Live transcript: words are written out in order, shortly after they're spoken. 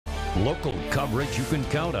Local coverage you can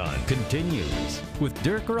count on continues with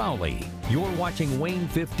Dirk Rowley. You're watching WANE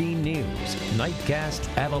 15 News, Nightcast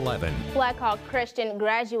at 11. Blackhawk Christian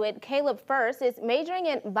graduate Caleb Furst is majoring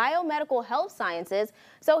in biomedical health sciences,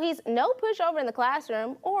 so he's no pushover in the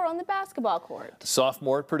classroom or on the basketball court.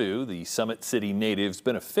 Sophomore at Purdue, the Summit City native's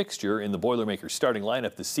been a fixture in the Boilermakers starting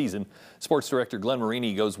lineup this season. Sports director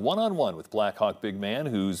Marini goes one-on-one with Blackhawk big man,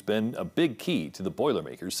 who's been a big key to the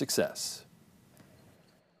Boilermakers' success.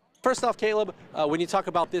 First off, Caleb, when you talk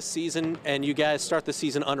about this season and you guys start the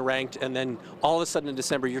season unranked and then all of a sudden in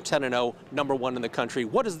December you're 10-0, number one in the country,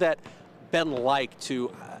 what has that been like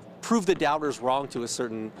to prove the doubters wrong to a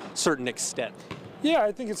certain extent? Yeah,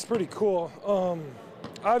 I think it's pretty cool.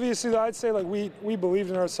 Obviously, I'd say like we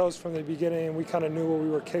believed in ourselves from the beginning and we kind of knew what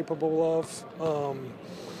we were capable of.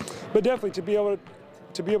 But definitely to be able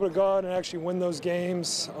to go out and actually win those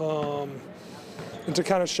games. And to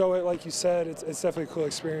kind of show it, like you said, it's definitely a cool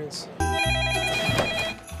experience.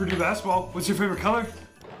 Purdue basketball, what's your favorite color?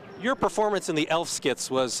 Your performance in the Elf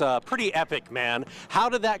skits was pretty epic, man. How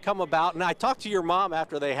did that come about? And I talked to your mom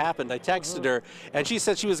after they happened. I texted her, and she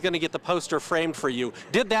said she was going to get the poster framed for you.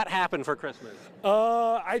 Did that happen for Christmas?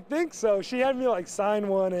 I think so. She had me like sign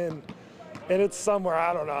one, and it's somewhere.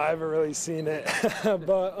 I don't know. I haven't really seen it.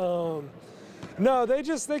 But no, they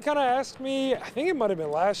kind of asked me, I think it might have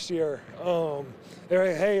been last year. They're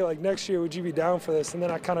like, hey, like next year, would you be down for this? And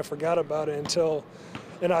then I kind of forgot about it until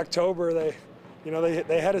in October,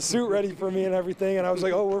 they had a suit ready for me and everything. And I was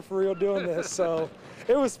like, oh, we're for real doing this. So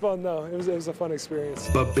it was fun though. It was a fun experience.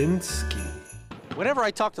 Babinski. Whenever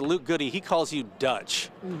I talk to Luke Goody, he calls you Dutch.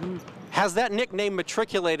 Mm-hmm. Has that nickname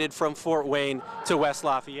matriculated from Fort Wayne to West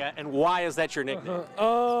Lafayette, and why is that your nickname?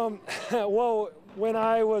 Well, when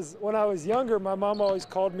I was younger, my mom always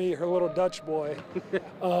called me her little Dutch boy,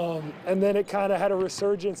 and then it kind of had a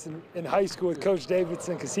resurgence in high school with Coach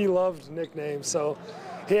Davidson because he loved nicknames. So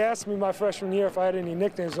he asked me my freshman year if I had any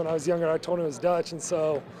nicknames when I was younger. I told him it was Dutch, and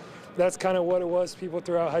so that's kind of what it was. People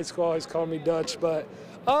throughout high school always called me Dutch, but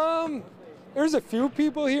there's a few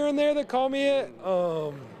people here and there that call me it.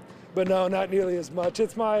 But no, not nearly as much.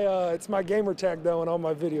 It's my gamer tag though in all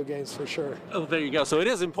my video games for sure. Oh, there you go. So it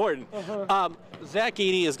is important. Zach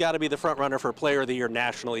Edey has got to be the front runner for Player of the Year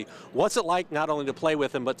nationally. What's it like not only to play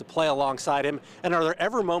with him but to play alongside him? And are there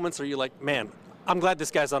ever moments where you're like, man, I'm glad this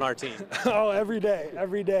guy's on our team? Oh, every day,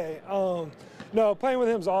 every day. No, playing with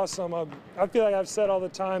him's awesome. I feel like I've said all the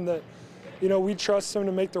time that, we trust him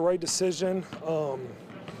to make the right decision.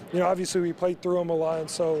 Obviously we played through him a lot, and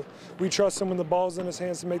so we trust him when the ball's in his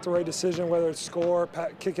hands to make the right decision, whether it's score,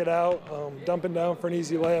 kick it out, dump it down for an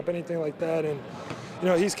easy layup, anything like that. And,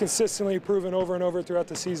 he's consistently proven over and over throughout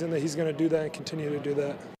the season that he's going to do that and continue to do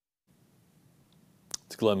that.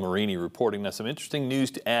 It's Marini reporting. Now, some interesting news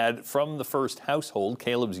to add from the Furst household.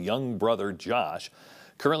 Caleb's young brother, Josh,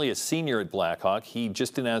 currently a senior at Blackhawk. He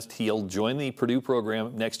just announced he'll join the Purdue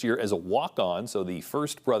program next year as a walk-on, so the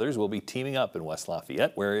Furst brothers will be teaming up in West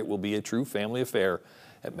Lafayette, where it will be a true family affair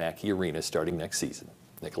at Mackey Arena starting next season.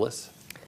 Nicholas?